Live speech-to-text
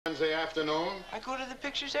Wednesday afternoon? I go to the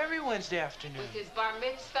pictures every Wednesday afternoon. With his bar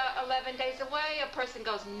mitzvah 11 days away, a person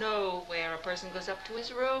goes nowhere. A person goes up to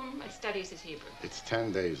his room and studies his Hebrew. It's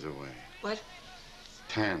 10 days away. What?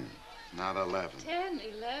 10, not 11. 10,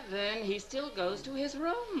 11. He still goes to his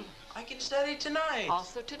room. I can study tonight.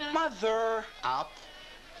 Also tonight? Mother. Up.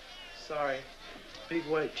 Sorry. Big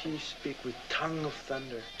white peace speak with tongue of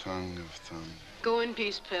thunder. Tongue of thunder. Go in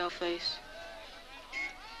peace, paleface.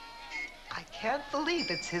 I can't believe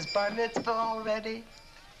it's his bar mitzvah already.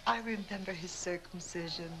 I remember his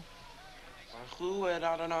circumcision. Baruch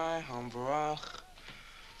Adonai Hamvarach.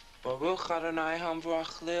 Baruch Adonai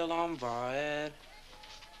Hamvarach Le'olam Va'ed.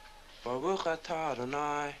 Baruch atah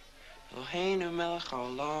Adonai Eloheinu melech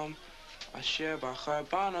haolam asher bachar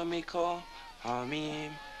banu mikol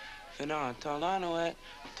ha'amim v'na'ata lanu et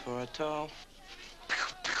Torato.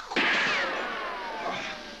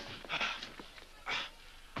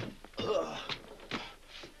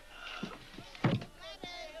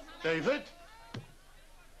 David?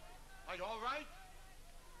 Are you all right?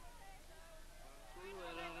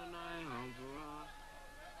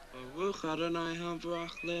 Baruch Adonai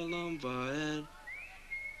Hamvarach Le'olam Va'ed.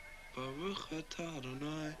 Baruch atah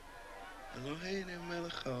Adonai Eloheinu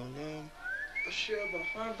melech haolam asher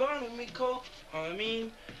bachar banu mikol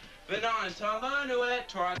ha'amim v'na'ata lanu et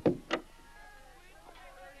Torato.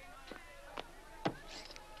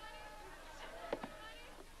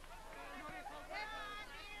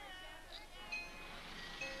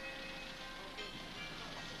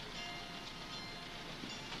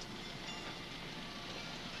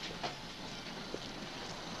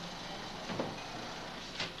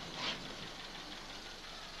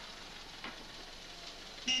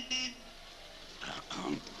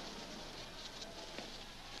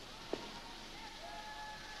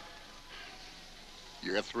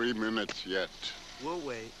 You got 3 minutes yet. We'll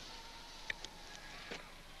wait.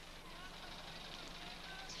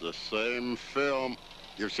 It's the same film.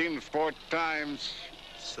 You've seen it 4 times.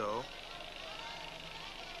 So?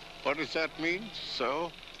 What does that mean,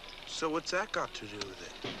 so? So what's that got to do with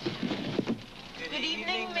it? Good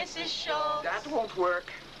evening, Mrs. Schultz. That won't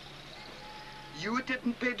work. You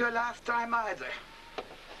didn't pay the last time either.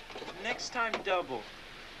 Next time, double.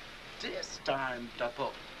 This time,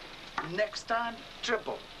 double. Next time,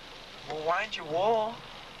 triple. Well, wind your wall.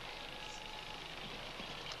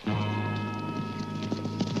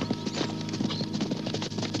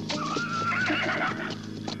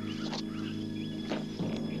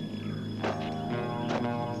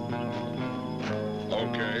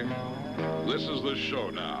 Okay, this is the show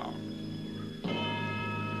now.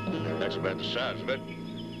 That's about the size of it.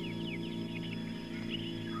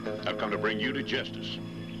 I've come to bring you to justice.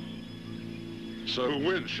 So who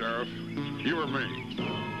wins, Sheriff? You or me?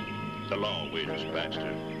 The law wins,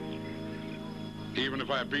 Baxter. Even if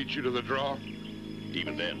I beat you to the draw?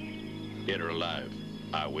 Even then, dead or alive,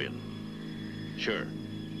 I win. Sure,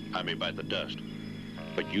 I may bite the dust,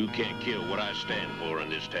 but you can't kill what I stand for in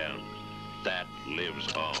this town. That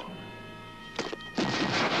lives on.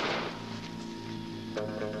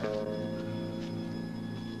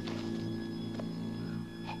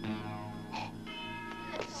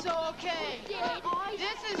 So, okay,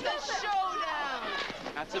 this is the showdown.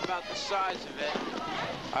 That's about the size of it.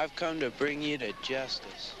 I've come to bring you to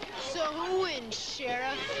justice. So who wins,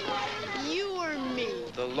 Sheriff? You or me?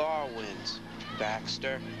 The law wins,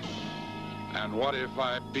 Baxter. And what if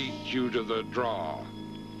I beat you to the draw?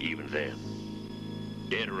 Even then,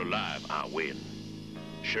 dead or alive, I win.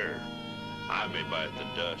 Sure, I may bite the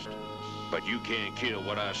dust, but you can't kill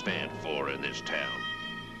what I stand for in this town.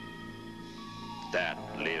 That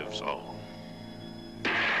lives on.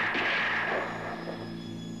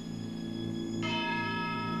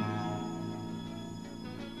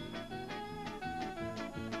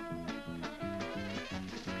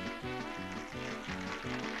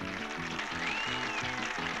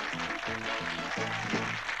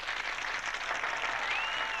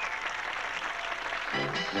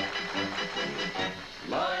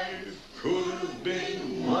 Life could have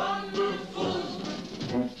been wonderful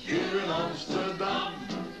here in Amsterdam.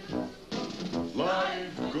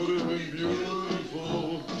 Life could have been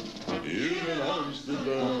beautiful here in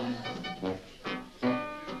Amsterdam.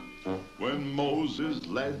 When Moses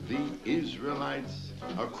led the Israelites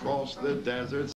across the desert